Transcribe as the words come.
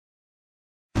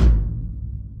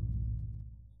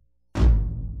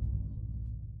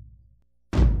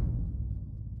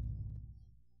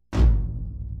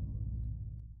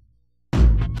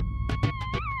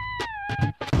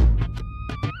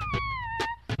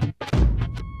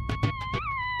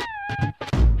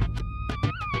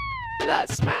The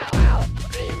smell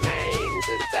remains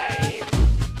the same.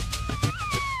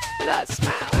 The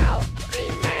smell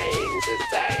remains the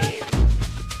same.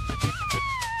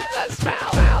 The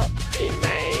smell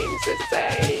remains the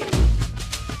same.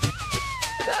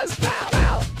 The smell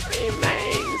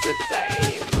remains the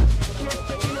same.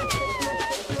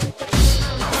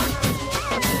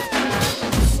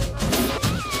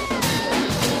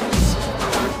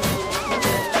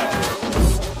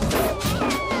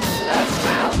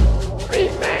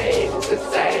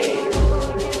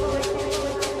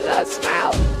 The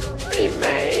smell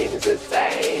remains the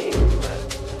same.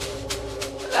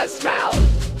 The smell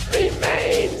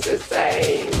remains the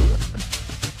same.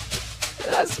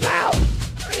 The smell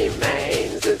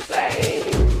remains the same.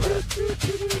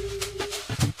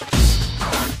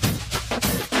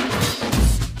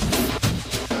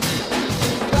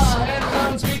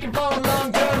 Speaking for a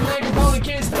long term, make a phony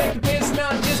kiss, take a piss,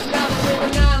 not just another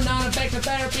living now, non-effective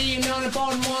therapy,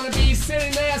 non-important wannabe,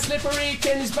 sitting there slippery,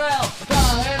 can you spell?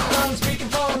 Speaking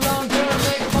for a long term,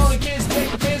 make a phony kiss,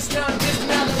 take a piss, not just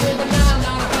another living now,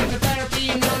 non-effective therapy,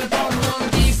 non-important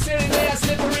wannabe, sitting there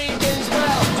slippery, can you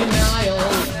spell? Denial.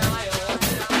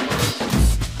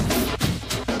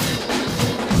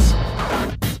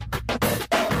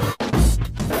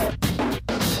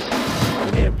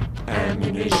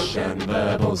 Ammunition,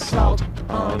 verbal assault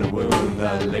on a wound,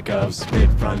 the lick of spit,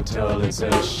 frontal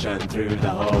insertion through the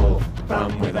hole,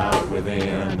 from without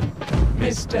within.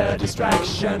 Mr.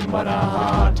 Distraction, what a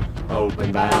heart,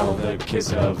 open valve, the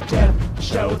kiss of death,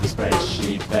 show the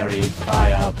spreadsheet, buried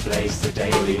fireplace, the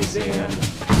dailies in.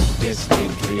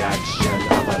 Distinct reaction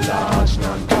of a large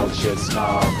non-cultured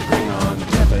slob, bring on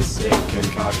deficit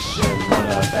concoction, what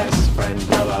a best friend,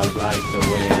 blow out like the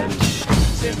wind.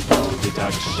 Simple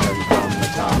deduction from the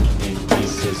top, in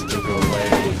pieces took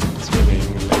away, swimming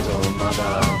little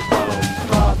mother, bone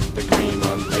froth, the cream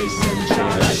on face and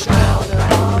chin. The smell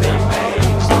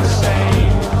remains the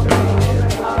same.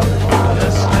 The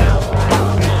smell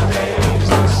remains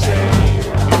the same.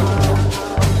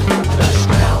 The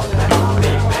smell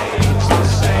remains the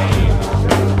same.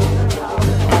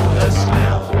 The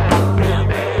smell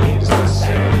remains the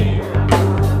same.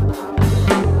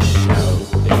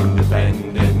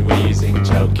 Independent, wheezing,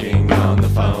 choking on the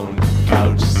phone,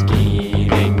 couch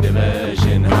scheming,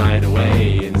 diversion, hide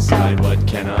away inside what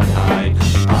cannot hide.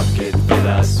 Pocket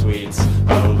villa suites,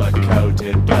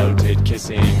 overcoated, bloated,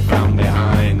 kissing from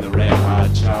behind. The red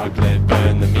hot chocolate,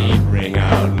 burn the meat, wring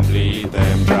out and bleed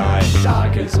them dry.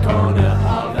 Darkest corner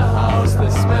of the house, the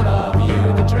smell of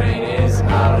you, the drain is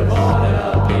out of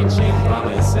order, bleaching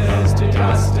promises to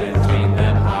dust and clean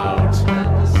them out.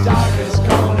 Darkest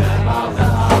corner of the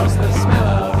house, the smell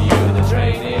of you, the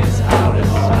drain is out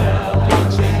of order,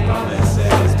 bleaching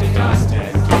promises to dust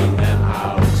and clean them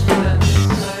out. And the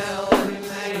smell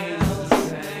remains the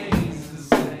same,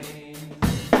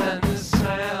 and the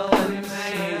smell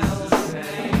remains the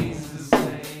same.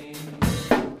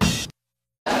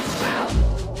 The smell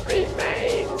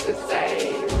remains the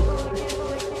same.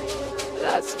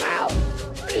 The smell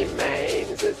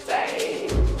remains the same.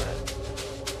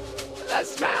 The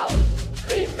smell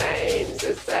remains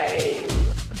the same.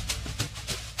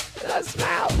 The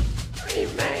smell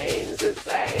remains the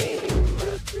same.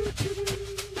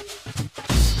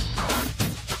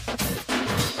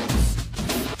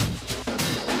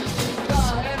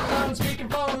 Speaking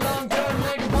for a long term,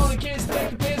 make a phony kiss,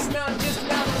 take a piss, not just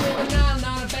another living now,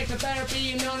 non-effective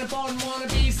therapy, non-important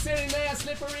wannabe, sitting there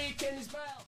slippery, can you spell?